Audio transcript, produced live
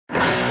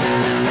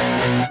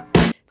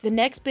The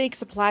next big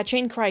supply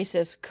chain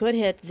crisis could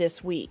hit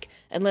this week.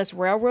 Unless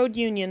railroad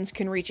unions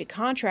can reach a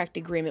contract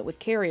agreement with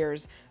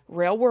carriers,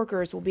 rail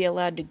workers will be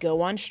allowed to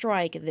go on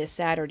strike this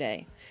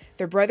Saturday.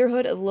 The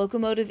Brotherhood of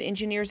Locomotive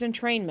Engineers and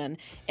Trainmen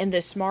and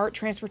the Smart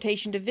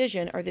Transportation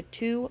Division are the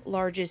two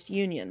largest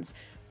unions,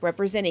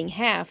 representing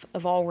half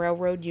of all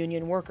railroad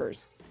union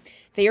workers.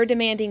 They are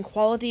demanding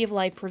quality of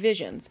life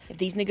provisions. If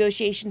these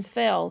negotiations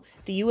fail,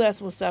 the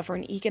U.S. will suffer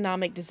an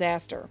economic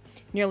disaster.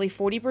 Nearly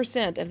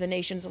 40% of the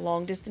nation's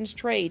long-distance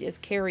trade is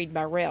carried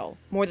by rail.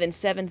 More than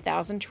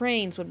 7,000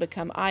 trains would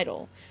become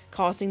idle,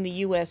 costing the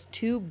U.S.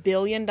 $2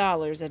 billion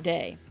a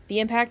day. The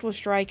impact will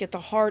strike at the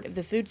heart of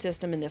the food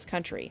system in this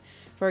country.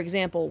 For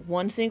example,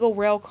 one single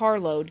rail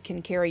carload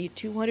can carry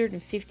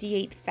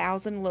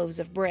 258,000 loaves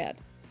of bread.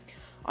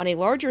 On a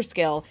larger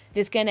scale,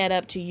 this can add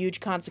up to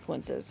huge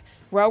consequences.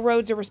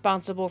 Railroads are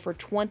responsible for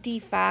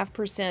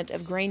 25%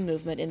 of grain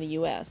movement in the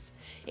U.S.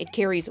 It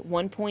carries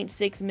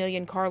 1.6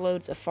 million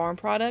carloads of farm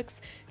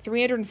products,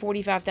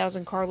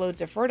 345,000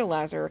 carloads of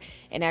fertilizer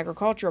and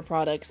agricultural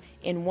products,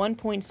 and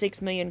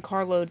 1.6 million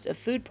carloads of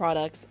food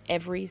products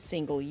every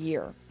single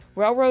year.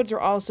 Railroads are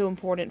also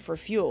important for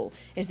fuel,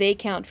 as they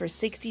account for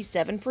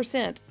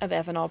 67% of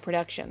ethanol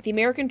production. The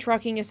American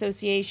Trucking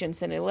Association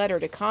sent a letter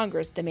to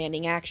Congress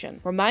demanding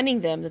action,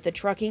 reminding them that the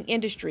trucking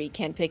industry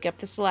can pick up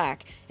the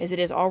slack, as it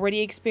is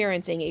already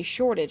experiencing a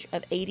shortage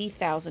of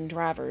 80,000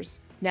 drivers.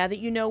 Now that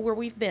you know where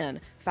we've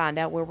been, find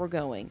out where we're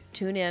going.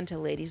 Tune in to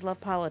Ladies Love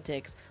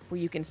Politics,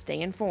 where you can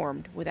stay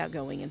informed without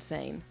going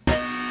insane.